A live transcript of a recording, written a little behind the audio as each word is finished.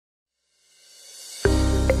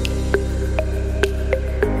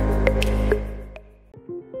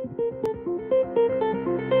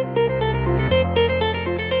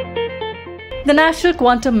The National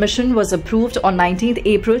Quantum Mission was approved on 19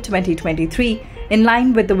 April 2023 in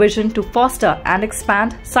line with the vision to foster and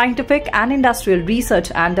expand scientific and industrial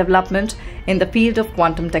research and development in the field of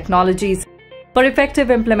quantum technologies. For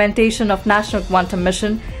effective implementation of National Quantum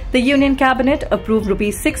Mission, the Union Cabinet approved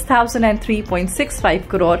Rs 6,003.65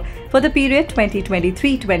 crore for the period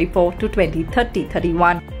 2023-24 to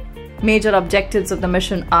 2030-31. Major objectives of the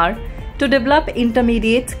mission are to develop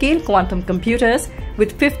intermediate-scale quantum computers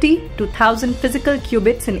with 50 to 1,000 physical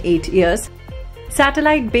qubits in 8 years,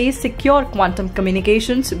 satellite-based secure quantum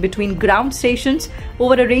communications between ground stations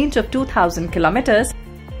over a range of 2,000 kilometers,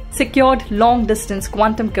 secured long-distance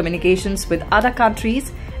quantum communications with other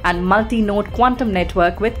countries, and multi-node quantum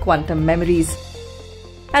network with quantum memories.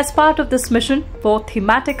 As part of this mission, 4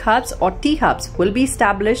 thematic hubs or T-hubs will be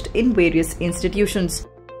established in various institutions.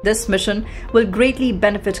 This mission will greatly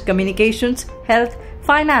benefit communications, health,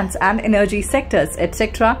 finance and energy sectors,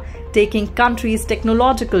 etc., taking countries'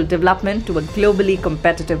 technological development to a globally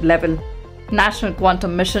competitive level. National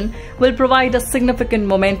Quantum Mission will provide a significant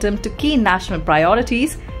momentum to key national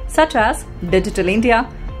priorities such as Digital India,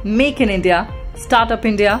 Make in India, Startup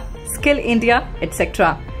India, Skill India,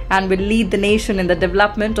 etc., and will lead the nation in the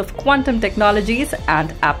development of quantum technologies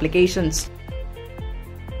and applications.